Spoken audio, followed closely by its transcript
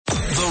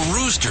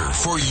booster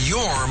for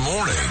your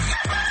morning.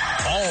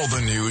 All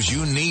the news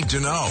you need to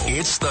know.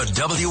 It's the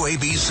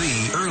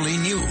WABC Early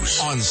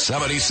News on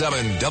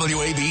 77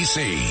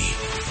 WABC.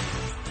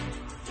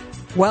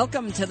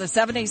 Welcome to the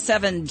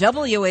 77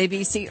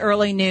 WABC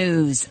Early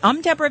News.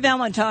 I'm Deborah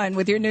Valentine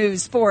with your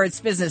news,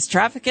 sports, business,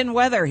 traffic, and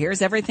weather.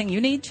 Here's everything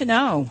you need to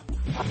know.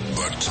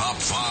 The top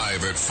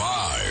 5 at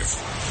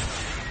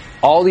 5.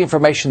 All the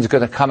information is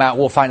going to come out.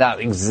 We'll find out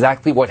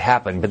exactly what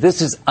happened. But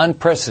this is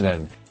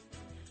unprecedented.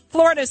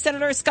 Florida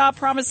Senator Scott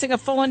promising a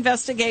full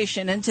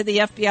investigation into the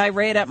FBI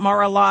raid at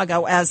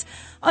Mar-a-Lago as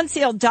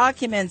unsealed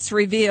documents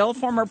reveal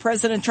former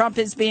President Trump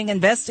is being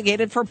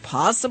investigated for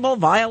possible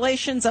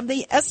violations of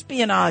the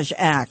Espionage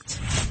Act.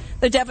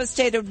 The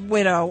devastated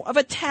widow of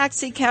a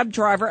taxi cab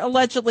driver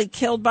allegedly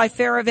killed by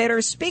fare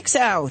evaders speaks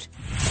out.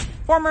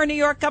 Former New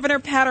York Governor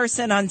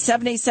Patterson on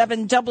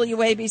 77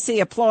 WABC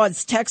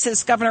applauds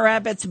Texas Governor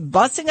Abbott's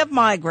busing of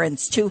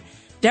migrants to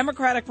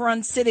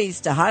Democratic-run cities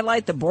to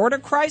highlight the border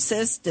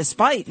crisis,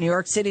 despite New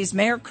York City's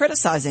mayor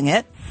criticizing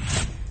it.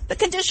 The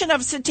condition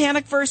of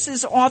Satanic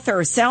Verses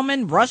author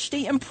Salman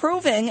Rushdie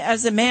improving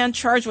as a man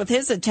charged with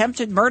his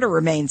attempted murder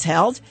remains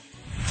held.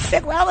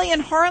 Big rally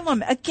in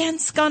Harlem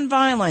against gun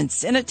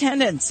violence. In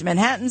attendance,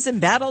 Manhattan's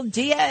embattled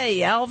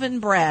DA Alvin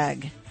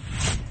Bragg.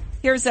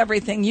 Here's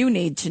everything you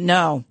need to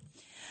know.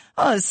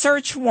 A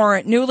search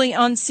warrant newly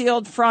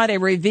unsealed Friday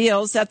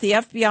reveals that the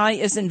FBI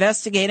is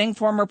investigating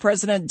former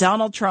President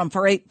Donald Trump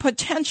for a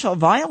potential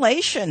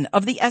violation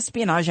of the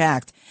Espionage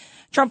Act.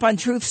 Trump on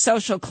Truth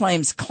Social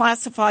claims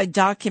classified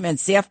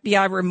documents the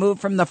FBI removed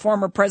from the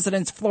former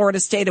president's Florida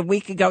state a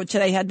week ago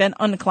today had been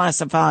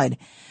unclassified.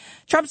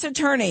 Trump's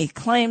attorney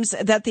claims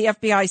that the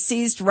FBI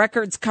seized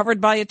records covered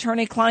by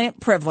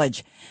attorney-client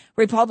privilege.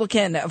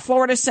 Republican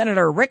Florida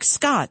Senator Rick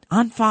Scott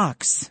on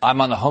Fox.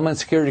 I'm on the Homeland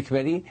Security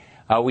Committee.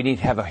 We need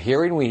to have a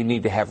hearing. We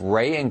need to have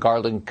Wray and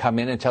Garland come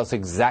in and tell us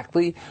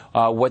exactly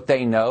what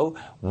they know,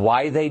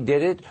 why they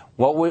did it,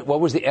 what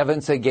was the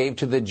evidence they gave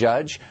to the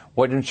judge,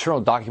 what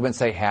internal documents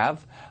they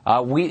have.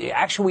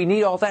 We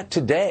need all that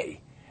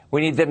today.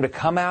 We need them to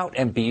come out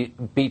and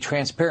be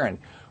transparent.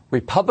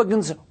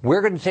 Republicans,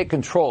 we're going to take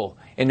control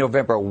in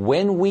November.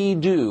 When we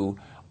do,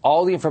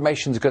 all the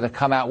information is going to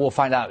come out. We'll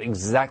find out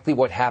exactly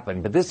what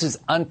happened. But this is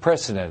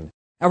unprecedented.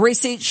 A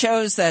receipt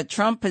shows that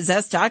Trump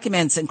possessed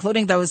documents,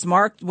 including those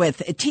marked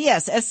with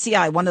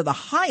TS-SCI, one of the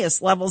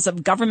highest levels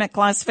of government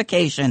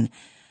classification.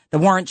 The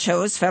warrant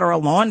shows federal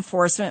law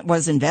enforcement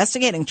was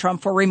investigating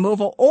Trump for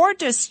removal or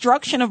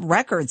destruction of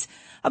records,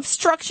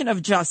 obstruction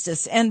of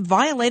justice, and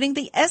violating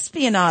the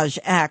Espionage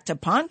Act.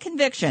 Upon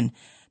conviction,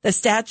 the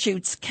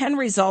statutes can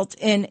result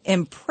in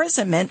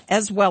imprisonment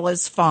as well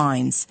as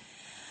fines.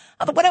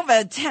 The widow of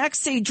a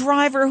taxi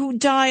driver who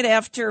died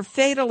after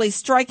fatally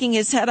striking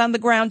his head on the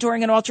ground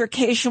during an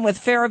altercation with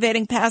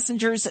fare-evading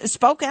passengers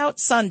spoke out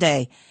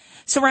Sunday.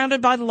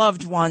 Surrounded by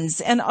loved ones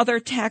and other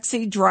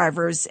taxi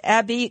drivers,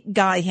 Abby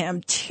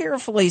Guyham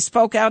tearfully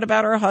spoke out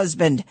about her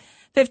husband,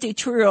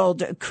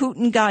 52-year-old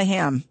Cooten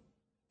Guyham.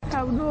 I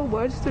have no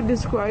words to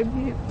describe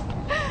him.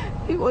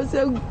 He was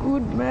a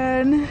good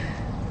man.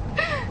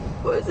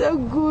 He was a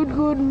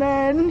good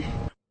man.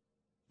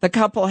 The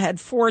couple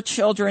had 4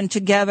 children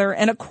together,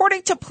 and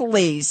according to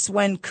police,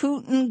 when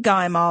Cooten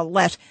Guyham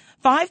let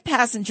 5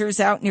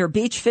 passengers out near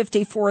Beach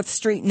 54th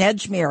Street in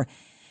Edgemere,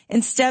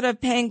 instead of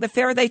paying the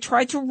fare, they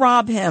tried to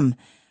rob him.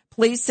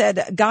 Police said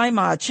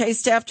Guyham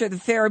chased after the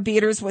fare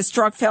beaters, was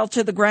struck, fell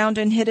to the ground,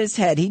 and hit his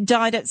head. He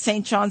died at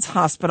St. John's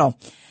Hospital.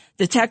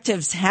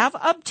 Detectives have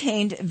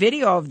obtained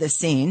video of the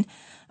scene.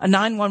 A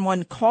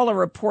 911 caller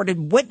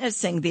reported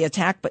witnessing the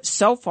attack, but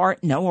so far,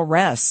 no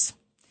arrests.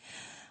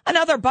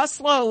 Another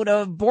busload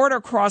of border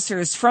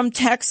crossers from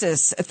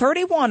Texas,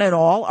 31 in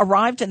all,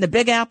 arrived in the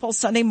Big Apple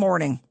Sunday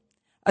morning.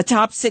 A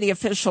top city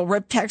official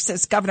ripped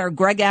Texas Governor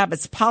Greg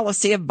Abbott's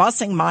policy of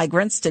busing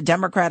migrants to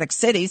Democratic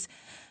cities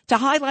to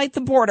highlight the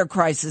border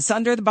crisis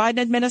under the Biden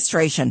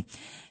administration.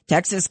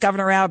 Texas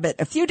Governor Abbott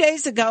a few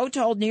days ago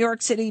told New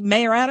York City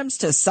Mayor Adams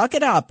to suck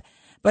it up.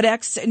 But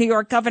ex-New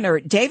York Governor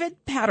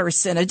David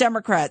Patterson, a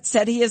Democrat,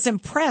 said he is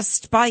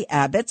impressed by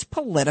Abbott's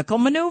political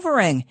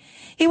maneuvering.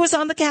 He was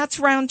on the Katz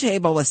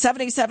Roundtable with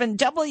 77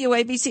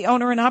 WABC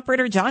owner and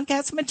operator John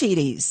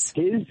Catsimatidis.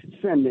 His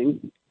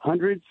sending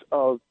hundreds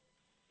of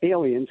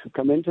aliens who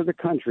come into the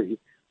country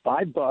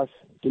by bus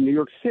to New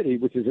York City,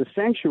 which is a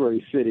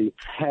sanctuary city,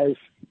 has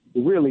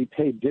really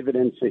paid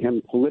dividends to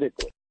him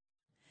politically.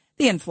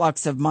 The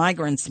influx of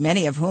migrants,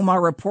 many of whom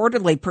are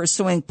reportedly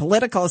pursuing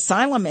political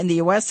asylum in the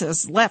U.S.,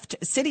 has left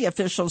city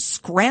officials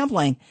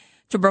scrambling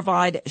to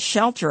provide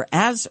shelter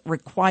as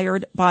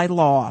required by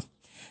law.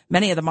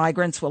 Many of the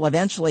migrants will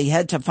eventually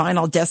head to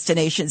final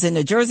destinations in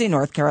New Jersey,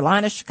 North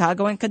Carolina,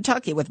 Chicago, and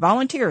Kentucky, with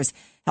volunteers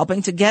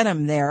helping to get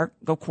them there,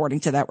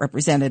 according to that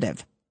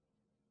representative.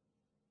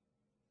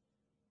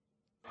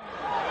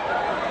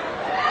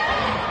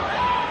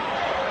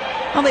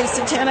 Well, the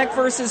Satanic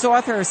Verses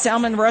author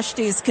Salman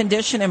Rushdie's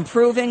condition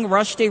improving.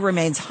 Rushdie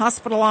remains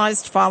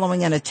hospitalized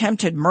following an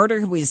attempted murder.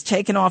 He was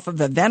taken off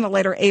of a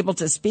ventilator, able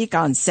to speak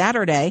on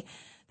Saturday.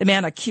 The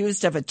man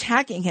accused of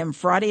attacking him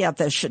Friday at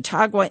the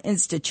Chautauqua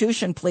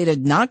institution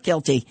pleaded not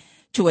guilty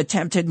to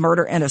attempted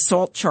murder and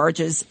assault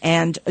charges,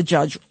 and a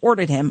judge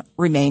ordered him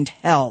remained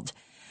held.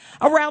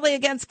 A rally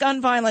against gun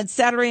violence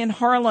Saturday in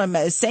Harlem,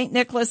 St.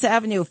 Nicholas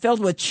Avenue,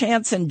 filled with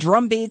chants and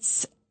drum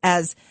beats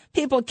as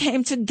people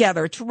came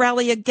together to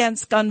rally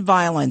against gun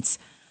violence.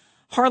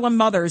 Harlem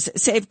Mothers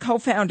Save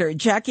co-founder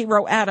Jackie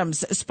Rowe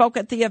Adams spoke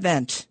at the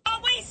event.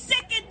 Are we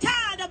sick and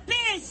tired of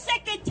being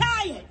sick and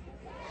tired?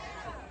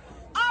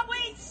 Are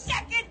we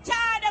sick and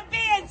tired of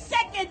being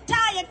sick and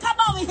tired? Come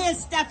over here,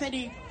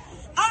 Stephanie.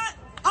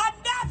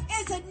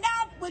 Enough is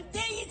enough with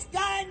these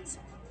guns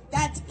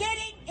that's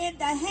getting in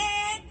the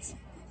hands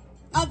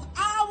of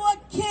our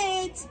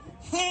kids'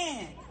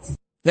 hands.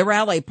 The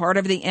rally, part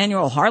of the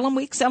annual Harlem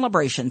Week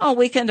celebration. A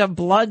weekend of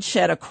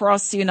bloodshed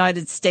across the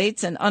United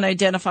States. An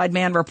unidentified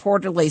man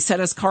reportedly set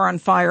his car on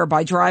fire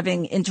by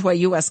driving into a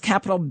U.S.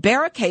 Capitol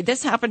barricade.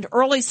 This happened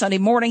early Sunday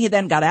morning. He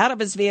then got out of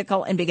his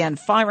vehicle and began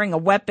firing a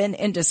weapon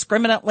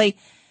indiscriminately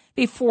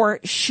before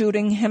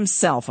shooting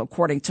himself,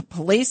 according to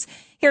police.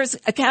 Here's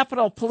a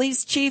Capitol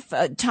Police Chief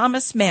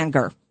Thomas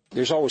Manger.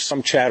 There's always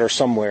some chatter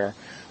somewhere,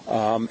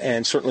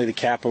 and certainly the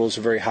Capitol is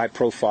a very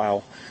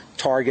high-profile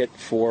target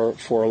for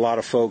a lot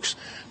of folks,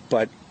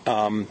 but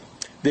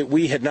that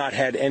we had not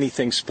had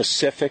anything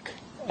specific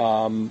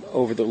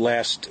over the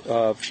last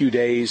few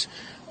days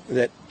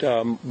that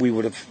we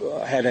would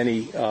have had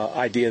any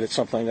idea that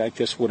something like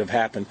this would have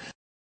happened.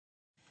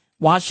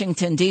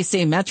 Washington,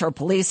 D.C. Metro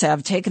Police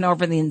have taken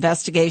over the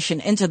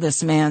investigation into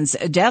this man's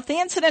death. The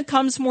incident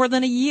comes more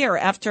than a year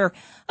after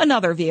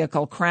another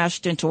vehicle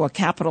crashed into a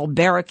Capitol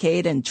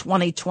barricade in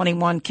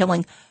 2021,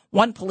 killing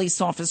one police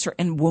officer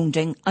and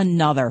wounding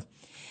another.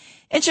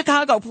 In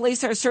Chicago,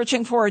 police are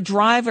searching for a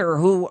driver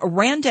who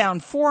ran down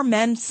 4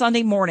 men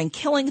Sunday morning,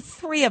 killing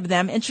 3 of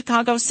them in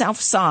Chicago's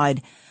South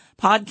Side.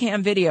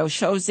 Podcam video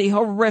shows the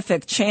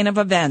horrific chain of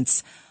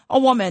events. A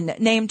woman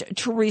named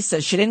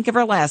Teresa, she didn't give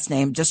her last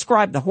name,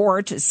 described the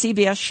horror to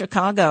CBS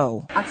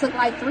Chicago. I took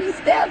like 3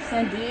 steps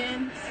and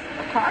then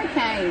a car came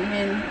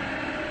and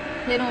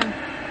hit him.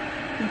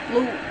 He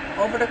flew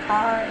over the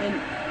car, and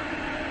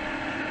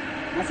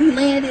as he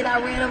landed,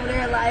 I ran over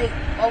there like,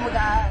 oh my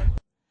God.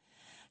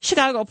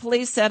 Chicago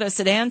police said a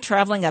sedan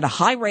traveling at a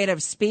high rate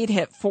of speed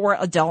hit 4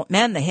 adult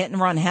men. The hit and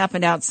run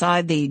happened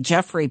outside the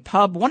Jeffrey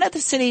Pub, one of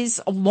the city's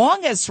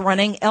longest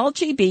running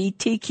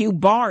LGBTQ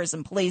bars,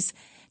 and police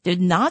did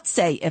not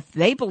say if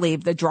they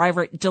believe the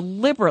driver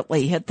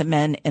deliberately hit the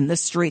men in the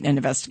street. An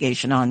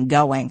investigation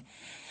ongoing.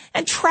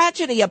 And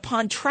tragedy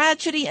upon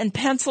tragedy in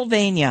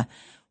Pennsylvania.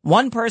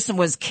 1 person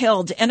was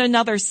killed and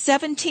another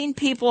 17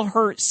 people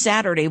hurt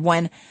Saturday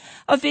when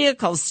a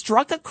vehicle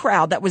struck a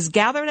crowd that was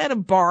gathered at a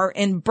bar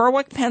in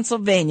Berwick,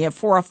 Pennsylvania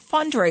for a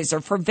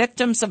fundraiser for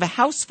victims of a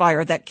house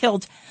fire that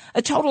killed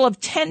a total of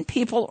 10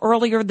 people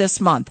earlier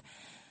this month.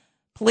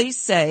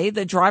 Police say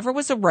the driver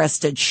was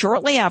arrested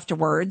shortly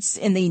afterwards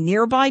in the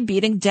nearby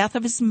beating death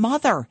of his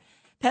mother.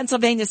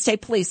 Pennsylvania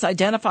State Police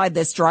identified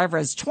this driver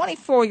as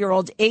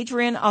 24-year-old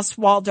Adrian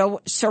Oswaldo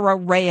Sura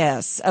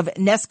Reyes of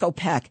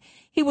Nescopec.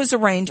 He was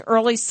arraigned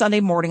early Sunday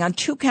morning on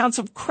 2 counts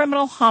of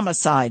criminal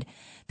homicide.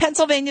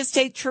 Pennsylvania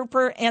State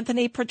Trooper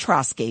Anthony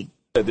Petrosky.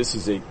 This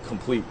is a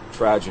complete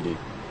tragedy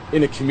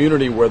in a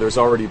community where there's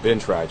already been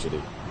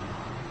tragedy.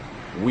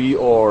 We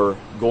are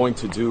going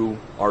to do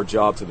our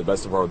job to the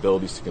best of our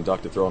abilities to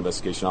conduct a thorough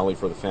investigation, not only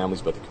for the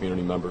families, but the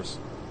community members.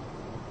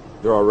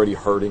 They're already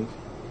hurting.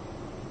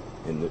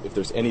 And if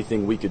there's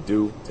anything we could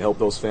do to help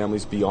those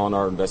families beyond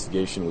our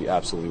investigation, we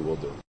absolutely will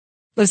do.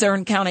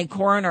 Luzerne County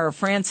Coroner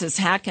Francis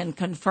Hacken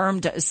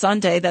confirmed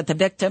Sunday that the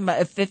victim,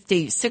 a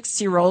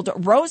 56-year-old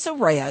Rosa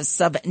Reyes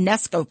of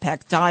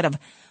Nescopec, died of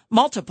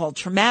multiple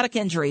traumatic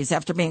injuries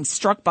after being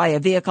struck by a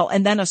vehicle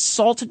and then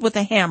assaulted with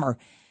a hammer.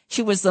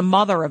 She was the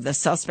mother of the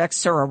suspect,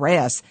 Sura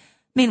Reyes.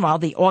 Meanwhile,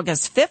 the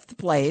August 5th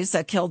blaze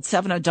that killed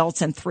 7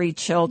 adults and 3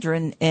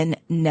 children in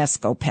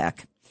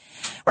Nescopec.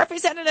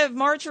 Representative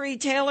Marjorie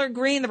Taylor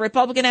Greene, the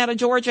Republican out of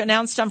Georgia,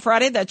 announced on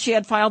Friday that she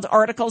had filed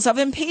articles of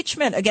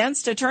impeachment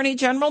against Attorney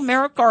General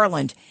Merrick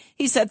Garland.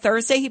 He said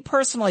Thursday he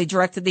personally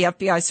directed the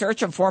FBI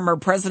search of former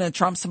President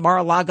Trump's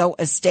Mar-a-Lago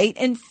estate,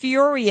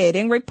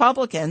 infuriating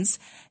Republicans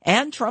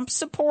and Trump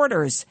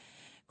supporters.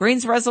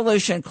 Greene's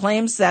resolution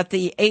claims that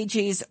the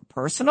AG's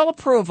personal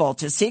approval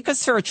to seek a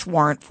search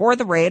warrant for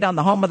the raid on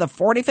the home of the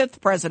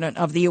 45th president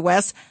of the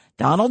U.S.,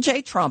 Donald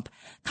J. Trump,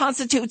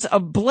 constitutes a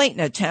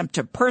blatant attempt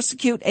to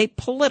persecute a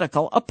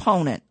political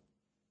opponent.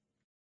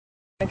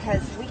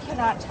 Because we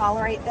cannot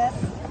tolerate this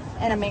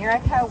in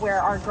America,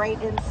 where our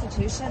great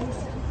institutions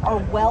are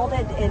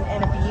welded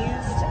and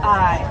abused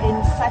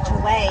in such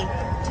a way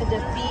to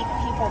defeat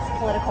people's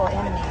political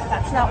enemies.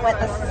 That's not what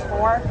this is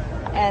for,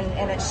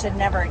 and it should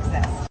never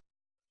exist.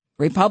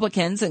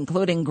 Republicans,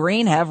 including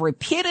Greene, have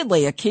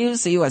repeatedly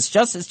accused the U.S.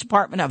 Justice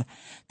Department of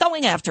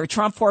going after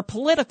Trump for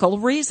political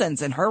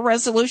reasons, and her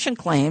resolution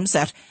claims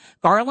that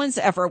Garland's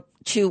effort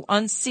to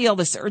unseal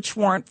the search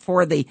warrant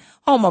for the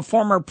home of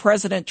former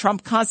President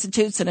Trump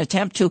constitutes an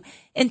attempt to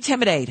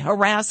intimidate,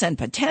 harass, and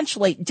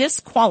potentially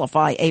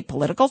disqualify a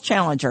political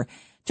challenger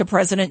to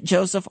President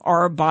Joseph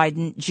R.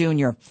 Biden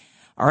Jr.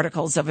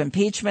 Articles of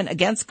impeachment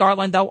against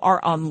Garland, though,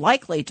 are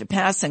unlikely to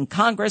pass in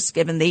Congress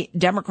given the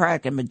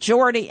Democratic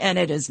majority, and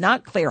it is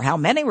not clear how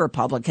many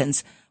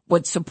Republicans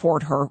would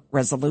support her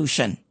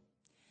resolution.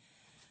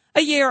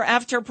 A year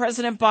after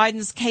President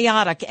Biden's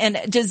chaotic and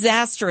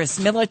disastrous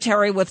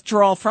military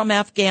withdrawal from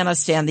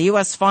Afghanistan, the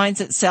U.S.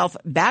 finds itself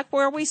back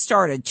where we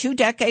started 2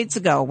 decades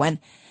ago when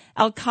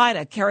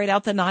al-Qaeda carried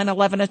out the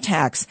 9/11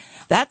 attacks.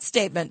 That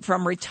statement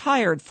from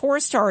retired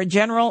 4-star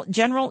General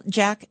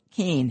Jack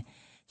Keane.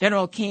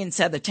 General Keane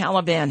said the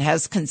Taliban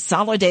has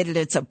consolidated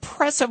its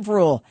oppressive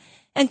rule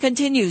and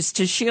continues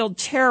to shield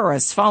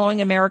terrorists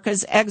following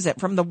America's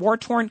exit from the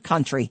war-torn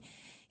country.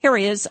 Here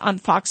he is on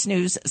Fox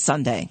News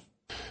Sunday.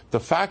 The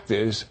fact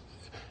is,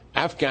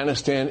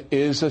 Afghanistan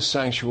is a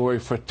sanctuary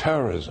for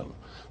terrorism.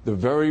 The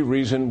very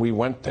reason we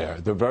went there,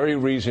 the very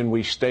reason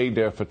we stayed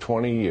there for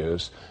 20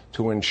 years,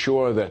 to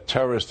ensure that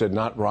terrorists did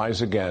not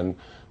rise again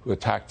to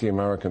attack the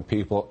American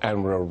people,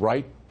 and we're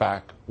right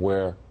back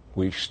where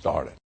we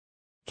started.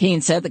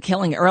 Keane said the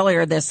killing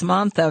earlier this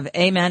month of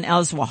Ayman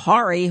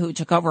al-Zawahiri, who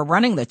took over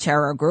running the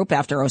terror group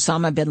after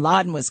Osama bin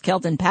Laden was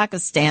killed in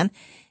Pakistan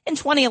in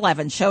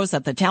 2011, shows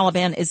that the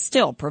Taliban is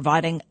still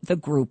providing the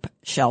group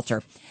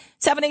shelter.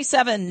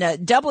 77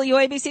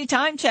 WABC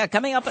time check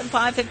coming up at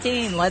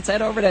 5:15. Let's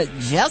head over to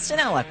Justin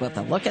Ellick with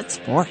a look at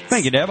sports.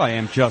 Thank you, Deb. I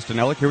am Justin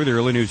Ellick here with your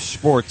early news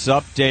sports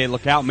update.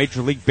 Look out,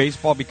 Major League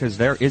Baseball, because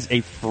there is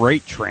a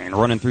freight train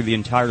running through the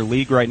entire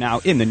league right now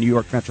in the New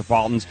York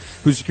Metropolitans,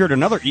 who secured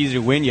another easy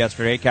win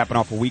yesterday, capping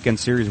off a weekend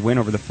series win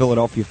over the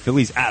Philadelphia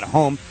Phillies at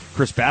home.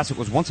 Chris Bassett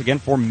was once again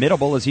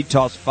formidable as he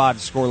tossed 5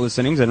 scoreless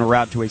innings en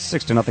route to a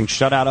 6-0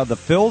 shutout of the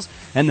Phils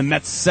and the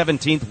Mets'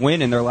 17th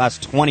win in their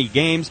last 20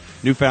 games.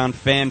 Newfound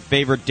fan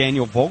favorite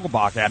Daniel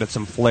Vogelbach added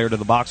some flair to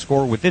the box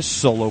score with this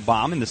solo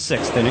bomb in the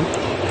 6th inning.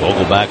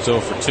 Vogelbach's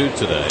 0 for 2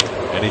 today,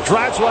 and he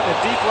drives one to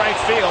deep right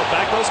field.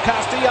 Back goes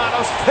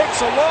Castellanos,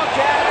 takes a look,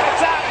 and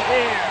it's out of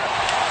here.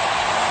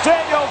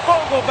 Daniel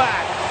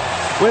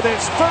Vogelbach with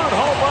his 3rd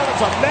home run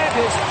as a Met,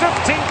 his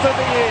 15th of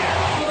the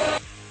year.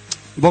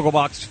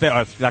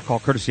 Vogelbach's that call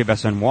courtesy of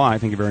SNY.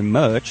 Thank you very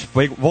much.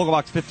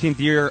 Vogelbach's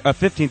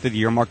 15th of the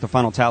year marked the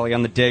final tally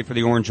on the day for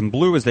the Orange and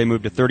Blue as they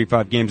moved to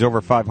 35 games over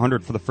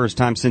 500 for the first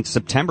time since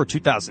September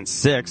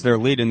 2006. Their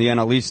lead in the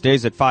NL East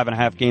stays at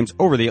 5.5 games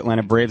over the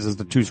Atlanta Braves as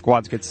the two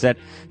squads get set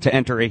to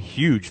enter a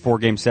huge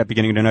 4-game set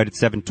beginning tonight at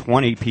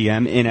 7:20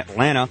 p.m. in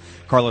Atlanta.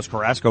 Carlos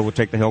Carrasco will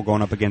take the hill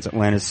going up against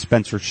Atlanta's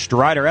Spencer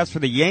Strider. As for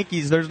the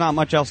Yankees, there's not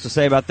much else to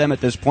say about them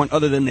at this point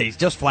other than they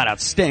just flat out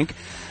stink.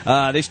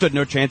 They stood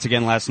no chance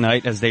again last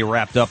night as they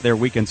wrapped up their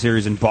weekend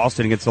series in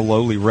Boston against the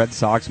lowly Red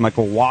Sox.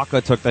 Michael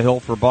Wacha took the hill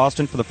for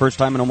Boston for the first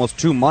time in almost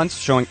 2 months,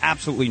 showing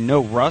absolutely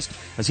no rust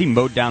as he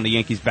mowed down the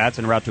Yankees' bats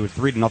en route to a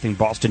 3-0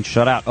 Boston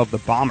shutout of the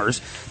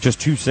Bombers. Just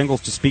 2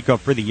 singles to speak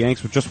of for the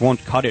Yanks, which just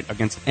won't cut it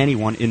against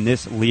anyone in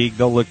this league.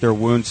 They'll lick their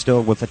wounds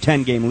still with a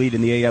 10-game lead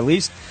in the AL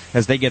East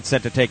as they get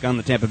set to take on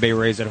the Tampa Bay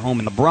Rays at home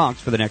in the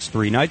Bronx for the next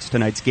 3 nights.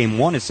 Tonight's Game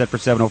 1 is set for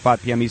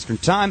 7:05 p.m. Eastern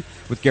Time,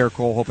 with Garrett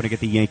Cole hoping to get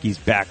the Yankees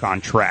back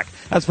on track.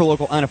 As for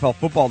local NFL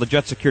football, the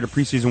Jets secured a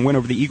preseason win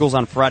over the Eagles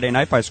on Friday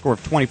night by a score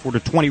of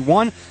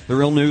 24-21. The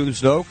real news,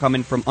 though,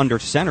 coming from under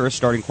center, as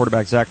starting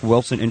quarterback Zach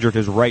Wilson injured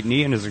his right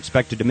knee and is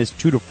expected to miss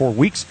 2 to 4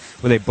 weeks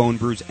with a bone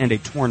bruise and a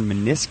torn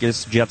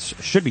meniscus. Jets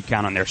should be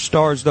counting on their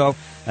stars, though,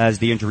 as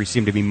the injury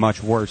seemed to be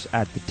much worse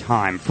at the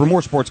time. For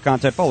more sports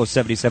content, follow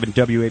 77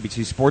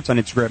 WABC Sports on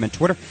Instagram and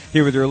Twitter.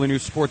 Here with your early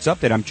news sports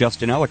update, I'm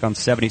Justin Ellick on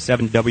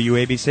 77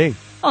 WABC.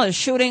 Well, a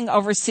shooting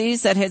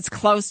overseas that hits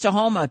close to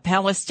home. A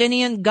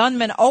Palestinian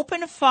gunman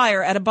opened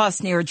fire at a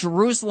bus near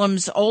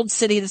Jerusalem's Old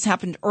City. This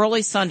happened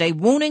early Sunday,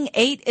 wounding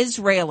 8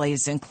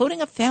 Israelis,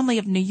 including a family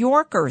of New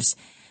Yorkers.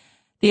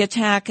 The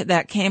attack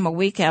that came a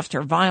week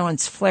after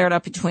violence flared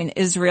up between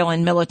Israel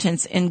and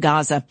militants in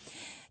Gaza.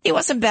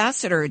 U.S.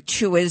 Ambassador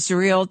to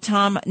Israel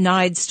Tom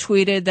Nides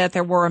tweeted that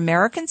there were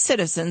American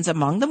citizens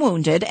among the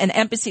wounded. An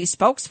embassy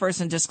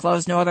spokesperson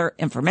disclosed no other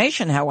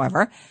information,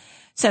 however.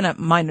 Senate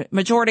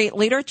Majority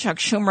Leader Chuck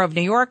Schumer of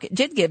New York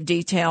did give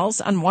details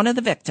on one of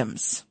the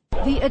victims.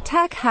 The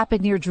attack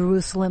happened near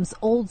Jerusalem's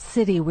Old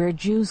City, where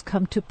Jews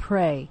come to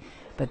pray,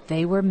 but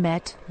they were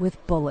met with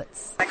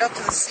bullets. I got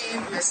to the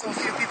scene, I saw a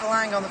few people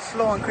lying on the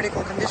floor in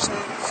critical condition.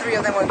 3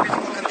 of them were in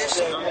critical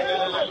condition.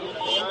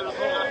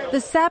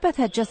 The Sabbath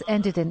had just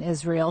ended in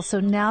Israel, so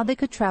now they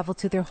could travel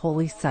to their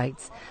holy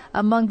sites.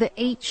 Among the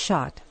 8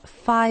 shot,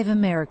 5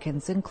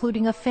 Americans,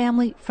 including a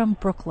family from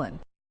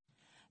Brooklyn.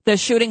 The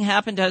shooting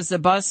happened as the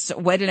bus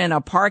waited in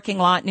a parking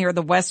lot near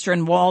the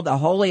Western Wall, the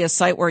holiest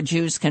site where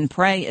Jews can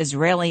pray.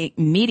 Israeli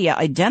media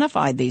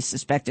identified the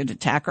suspected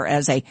attacker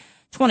as a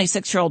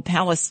 26-year-old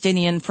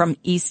Palestinian from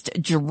East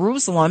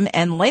Jerusalem.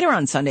 And later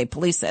on Sunday,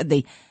 police said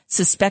the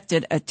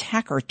suspected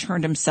attacker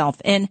turned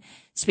himself in.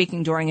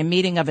 Speaking during a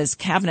meeting of his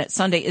cabinet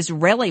Sunday,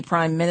 Israeli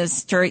Prime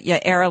Minister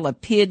Yair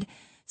Lapid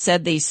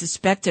said the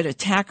suspected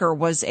attacker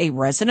was a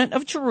resident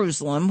of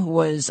Jerusalem who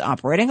was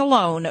operating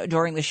alone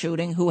during the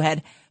shooting, who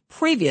had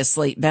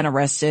previously been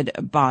arrested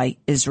by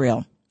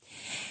Israel.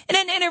 In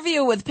an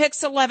interview with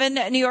Pix 11,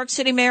 New York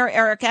City Mayor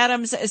Eric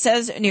Adams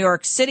says New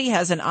York City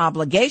has an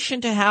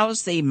obligation to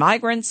house the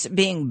migrants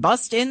being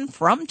bussed in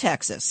from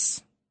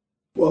Texas.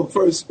 Well,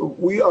 first,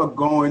 we are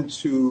going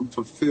to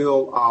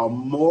fulfill our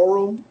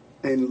moral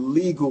and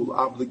legal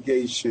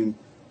obligation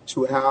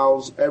to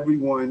house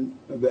everyone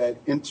that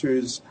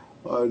enters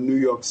New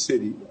York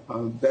City.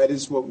 That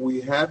is what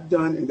we have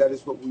done, and that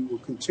is what we will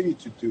continue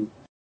to do.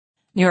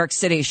 New York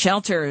City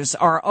shelters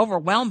are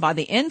overwhelmed by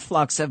the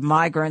influx of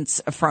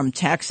migrants from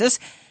Texas.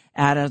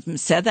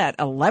 Adams said that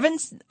 11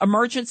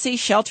 emergency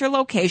shelter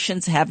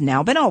locations have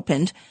now been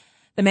opened.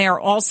 The mayor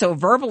also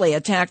verbally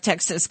attacked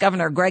Texas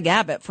Governor Greg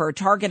Abbott for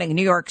targeting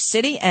New York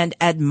City and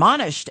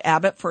admonished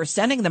Abbott for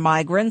sending the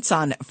migrants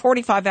on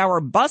 45-hour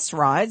bus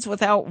rides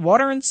without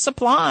water and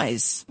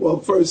supplies.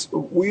 Well, first,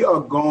 we are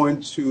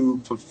going to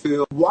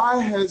fulfill.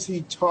 Why has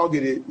he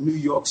targeted New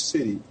York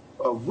City?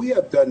 We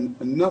have done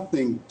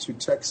nothing to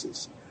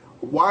Texas.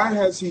 Why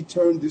has he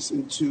turned this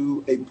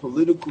into a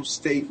political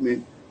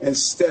statement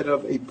instead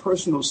of a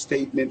personal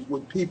statement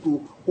with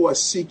people who are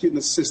seeking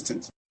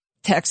assistance?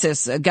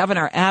 Texas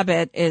Governor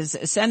Abbott is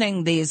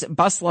sending these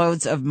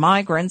busloads of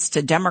migrants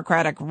to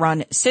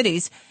Democratic-run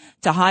cities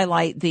to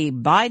highlight the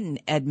Biden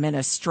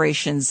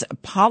administration's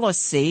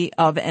policy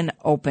of an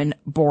open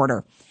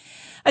border.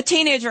 A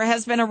teenager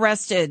has been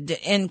arrested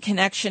in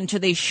connection to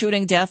the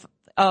shooting death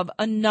of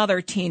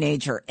another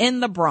teenager in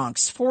the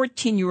Bronx.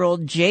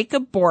 14-year-old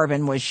Jacob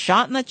Borbin was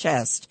shot in the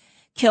chest,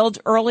 killed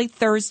early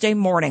Thursday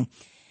morning.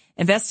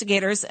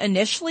 Investigators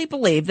initially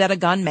believed that a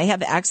gun may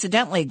have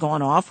accidentally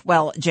gone off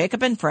while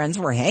Jacob and friends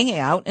were hanging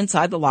out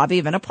inside the lobby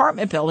of an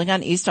apartment building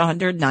on East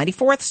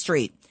 194th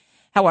Street.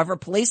 However,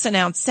 police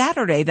announced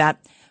Saturday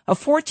that a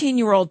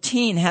 14-year-old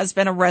teen has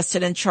been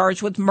arrested and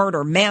charged with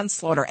murder,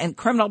 manslaughter, and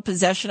criminal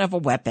possession of a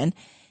weapon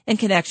in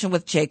connection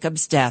with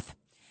Jacob's death.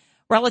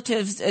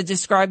 Relatives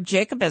described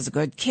Jacob as a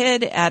good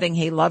kid, adding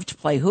he loved to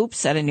play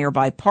hoops at a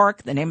nearby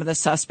park, the name of the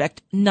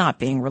suspect not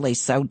being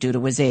released so due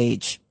to his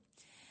age.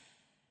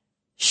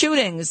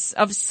 Shootings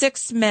of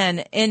 6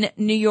 men in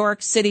New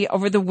York City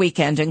over the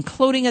weekend,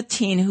 including a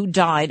teen who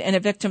died and a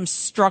victim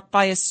struck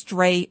by a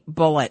stray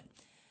bullet.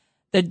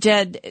 The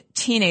dead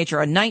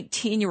teenager, a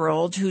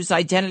 19-year-old whose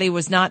identity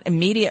was not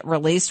immediately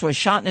released, was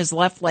shot in his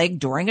left leg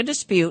during a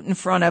dispute in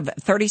front of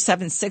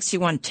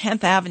 3761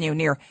 10th Avenue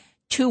near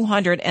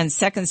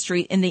 202nd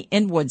Street in the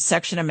Inwood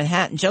section of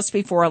Manhattan just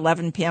before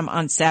 11 p.m.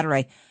 on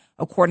Saturday,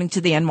 according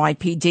to the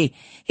NYPD.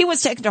 He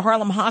was taken to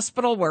Harlem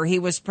Hospital where he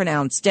was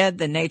pronounced dead,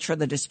 the nature of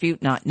the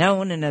dispute not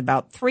known. And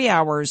about 3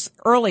 hours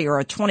earlier,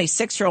 a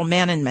 26-year-old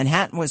man in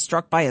Manhattan was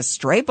struck by a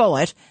stray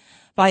bullet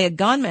by a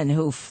gunman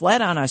who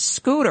fled on a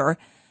scooter.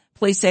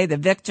 Police say the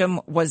victim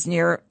was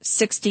near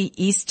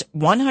 60 East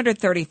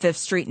 135th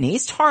Street in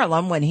East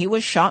Harlem when he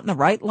was shot in the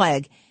right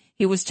leg.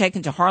 He was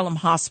taken to Harlem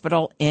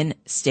Hospital in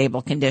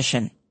stable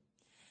condition.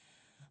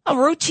 A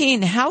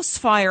routine house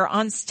fire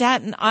on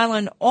Staten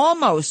Island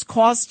almost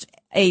cost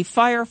a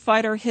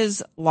firefighter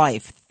his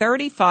life.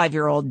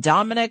 35-year-old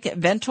Dominic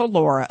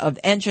Ventolora of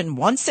Engine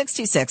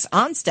 166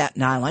 on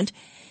Staten Island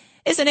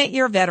is an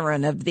 8-year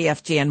veteran of the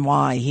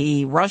FDNY.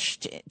 He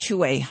rushed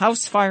to a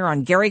house fire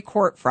on Gary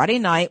Court Friday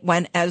night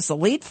when, as the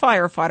lead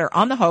firefighter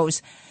on the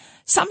hose,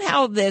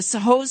 somehow this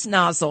hose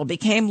nozzle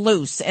became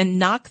loose and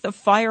knocked the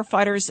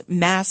firefighter's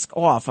mask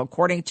off,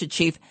 according to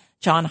Chief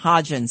John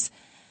Hodgins.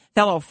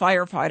 Fellow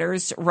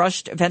firefighters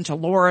rushed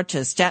Ventolora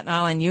to Staten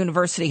Island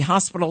University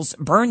Hospital's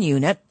burn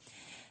unit.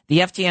 The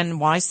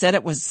FDNY said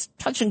it was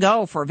touch and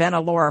go for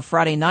Ventolora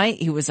Friday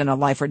night. He was in a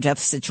life or death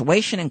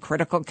situation in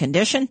critical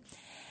condition.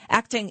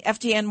 Acting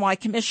FDNY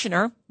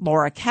Commissioner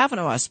Laura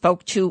Kavanaugh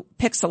spoke to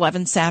Pix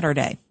 11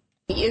 Saturday.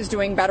 He is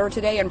doing better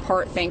today, in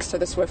part thanks to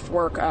the swift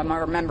work of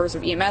our members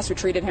of EMS who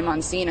treated him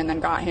on scene and then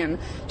got him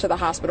to the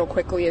hospital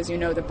quickly. As you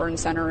know, the burn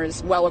center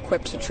is well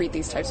equipped to treat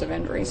these types of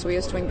injuries, so he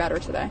is doing better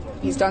today.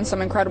 He's done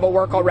some incredible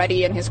work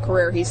already in his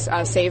career. He's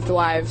saved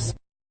lives.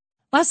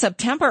 Last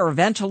September,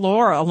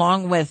 Ventolora,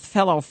 along with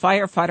fellow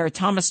firefighter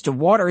Thomas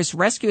DeWaters,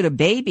 rescued a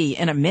baby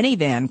in a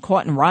minivan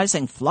caught in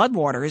rising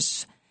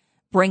floodwaters.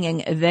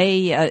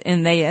 They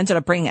ended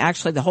up bringing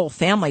actually the whole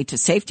family to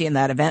safety in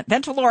that event.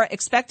 Ventolora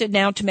expected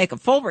now to make a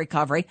full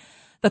recovery.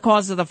 The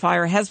cause of the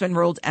fire has been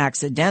ruled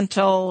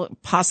accidental,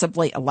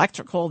 possibly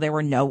electrical. There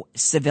were no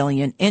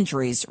civilian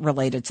injuries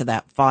related to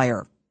that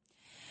fire.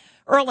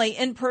 Early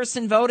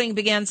in-person voting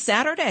began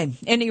Saturday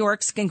in New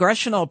York's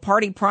congressional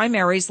party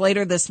primaries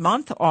later this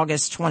month,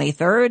 August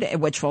 23rd,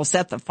 which will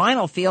set the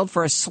final field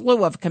for a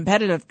slew of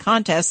competitive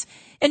contests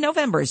in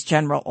November's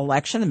general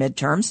election, the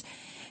midterms.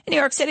 In New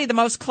York City, the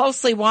most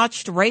closely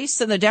watched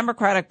race in the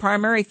Democratic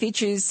primary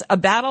features a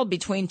battle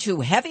between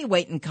two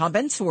heavyweight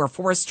incumbents who are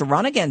forced to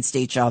run against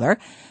each other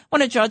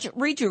when a judge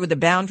redrew the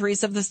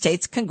boundaries of the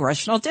state's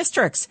congressional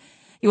districts.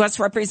 U.S.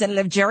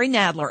 Representative Jerry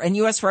Nadler and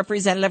U.S.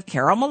 Representative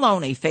Carol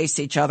Maloney face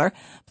each other,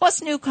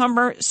 plus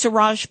newcomer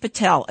Suraj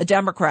Patel, a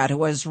Democrat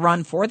who has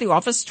run for the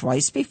office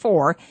twice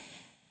before.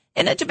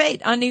 In a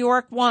debate on New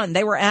York One,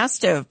 they were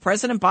asked if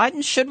President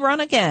Biden should run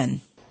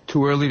again.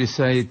 Too early to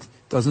say. It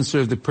doesn't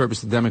serve the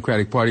purpose of the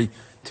Democratic Party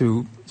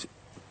to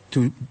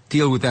to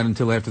deal with that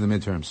until after the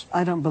midterms?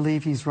 I don't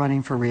believe he's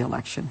running for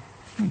re-election.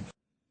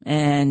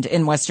 And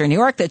in Western New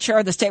York, the chair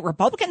of the state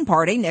Republican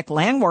Party, Nick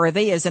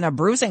Langworthy, is in a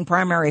bruising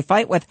primary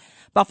fight with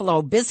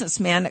Buffalo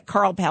businessman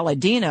Carl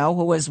Palladino,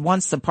 who was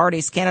once the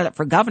party's candidate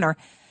for governor.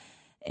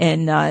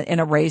 In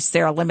a race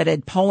there, a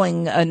limited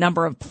polling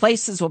number of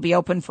places will be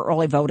open for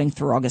early voting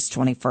through August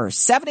 21st.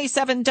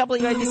 77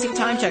 WABC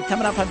time check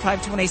coming up on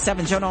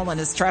 527. Joe Nolan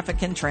is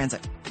traffic and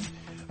transit.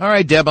 All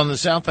right, Deb, on the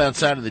southbound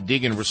side of the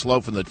Deegan, we're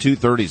slow from the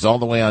 230s all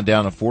the way on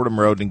down to Fordham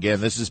Road. And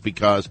again, this is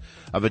because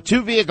of a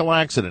two-vehicle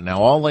accident.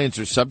 Now, all lanes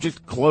are subject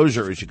to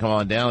closure as you come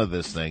on down to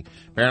this thing.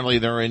 Apparently,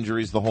 there are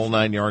injuries the whole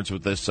 9 yards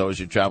with this, so as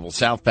you travel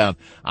southbound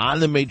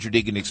on the major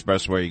Deegan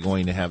Expressway, you're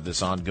going to have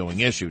this ongoing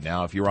issue.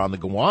 Now, if you're on the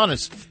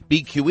Gowanus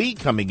BQE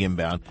coming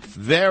inbound,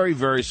 very,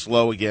 very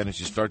slow again as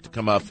you start to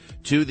come up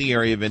to the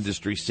area of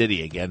Industry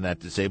City. Again, that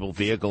disabled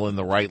vehicle in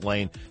the right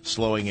lane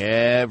slowing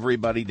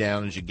everybody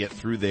down as you get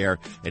through there.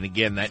 And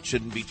again, that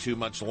shouldn't be too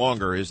much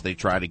longer as they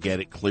try to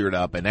get it cleared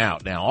up and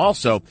out. Now,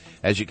 also,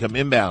 as you come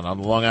inbound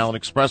on the Long Island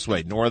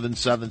Expressway, northern,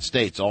 southern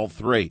states, all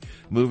three,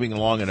 moving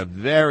along at a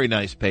very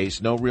nice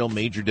pace. No real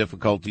major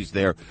difficulties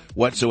there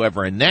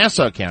whatsoever. In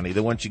Nassau County,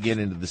 then once you get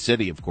into the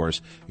city, of course,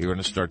 you're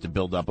going to start to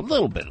build up a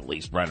little bit, at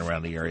least, right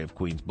around the area of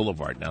Queens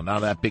Boulevard. Now,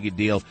 not that big a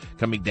deal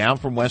coming down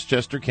from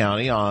Westchester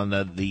County on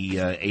the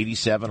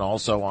 87,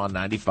 also on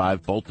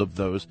 95. Both of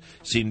those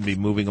seem to be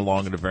moving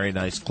along at a very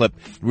nice clip.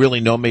 Really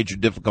no major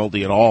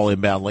difficulty at all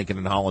inbound Lincoln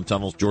and Holland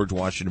Tunnels, George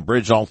Washington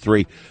Bridge, all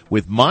three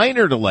with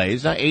minor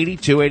delays.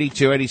 82,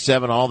 82,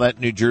 87, all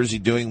that New Jersey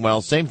doing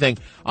well. Same thing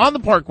on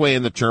the Parkway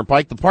and the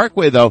Turnpike. The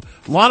Parkway, though,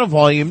 a lot of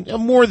volume,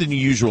 more than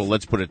usual,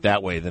 let's put it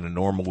that way, than a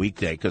normal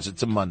weekday because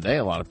it's a Monday.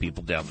 A lot of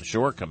people down the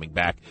shore coming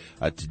back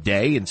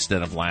today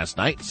instead of last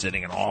night,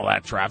 sitting in all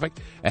that traffic.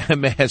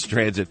 And mass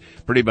transit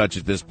pretty much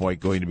at this point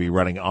going to be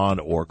running on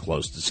or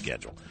close to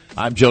schedule.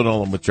 I'm Joe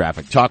Nolan with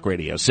Traffic Talk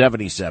Radio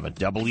 77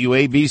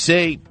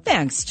 WABC.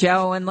 Thanks,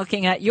 Joe. And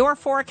looking at your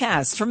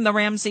forecast from the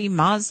Ramsey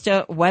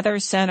Mazda Weather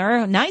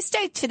Center. Nice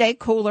day today,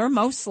 cooler,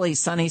 mostly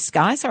sunny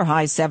skies. Our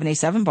high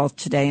 77 both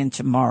today and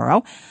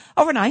tomorrow.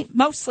 Overnight,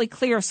 mostly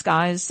clear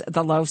skies,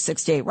 the low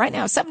 68. Right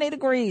now, 70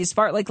 degrees,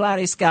 partly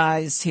cloudy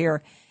skies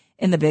here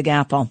in the Big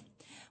Apple.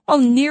 Well,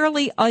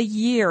 nearly a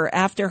year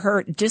after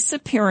her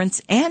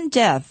disappearance and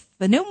death,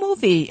 the new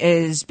movie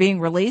is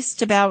being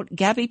released about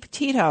Gabby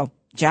Petito.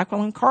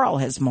 Jacqueline Carl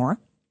has more.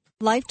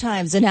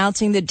 Lifetime's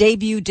announcing the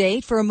debut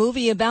date for a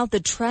movie about the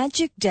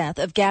tragic death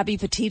of Gabby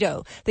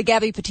Petito. The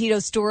Gabby Petito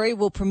story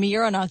will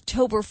premiere on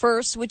October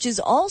 1st, which is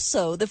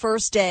also the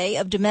first day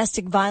of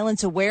Domestic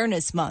Violence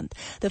Awareness Month.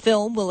 The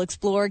film will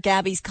explore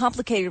Gabby's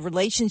complicated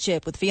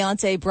relationship with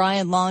fiancé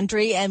Brian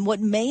Laundrie and what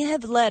may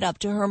have led up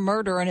to her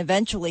murder and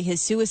eventually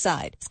his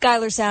suicide.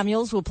 Skylar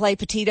Samuels will play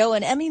Petito,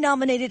 and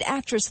Emmy-nominated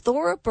actress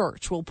Thora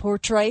Birch will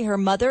portray her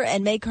mother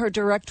and make her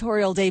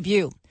directorial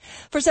debut.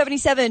 For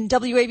 77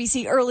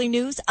 WABC Early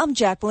News, I'm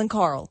Jacqueline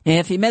Carl.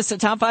 If you missed the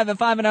top 5 of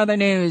 5 and other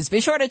news, be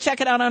sure to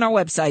check it out on our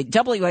website,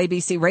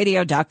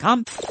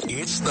 WABCRadio.com.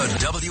 It's the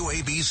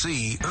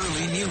WABC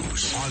Early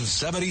News on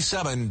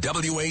 77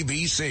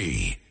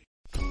 WABC.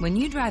 When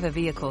you drive a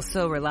vehicle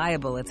so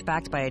reliable it's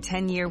backed by a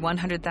 10-year,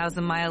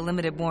 100,000-mile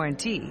limited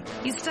warranty,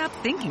 you stop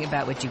thinking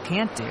about what you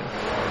can't do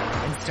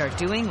and start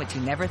doing what you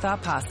never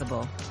thought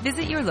possible.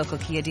 Visit your local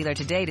Kia dealer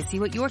today to see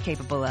what you're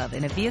capable of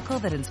in a vehicle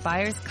that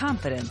inspires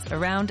confidence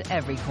around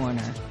every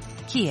corner.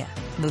 Kia,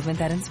 movement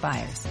that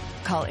inspires.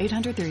 Call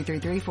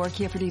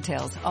 800-333-4KIA for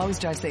details. Always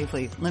drive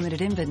safely.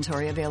 Limited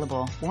inventory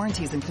available.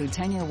 Warranties include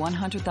 10-year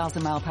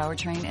 100,000-mile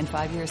powertrain and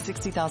 5-year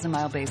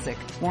 60,000-mile basic.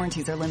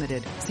 Warranties are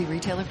limited. See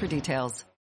retailer for details.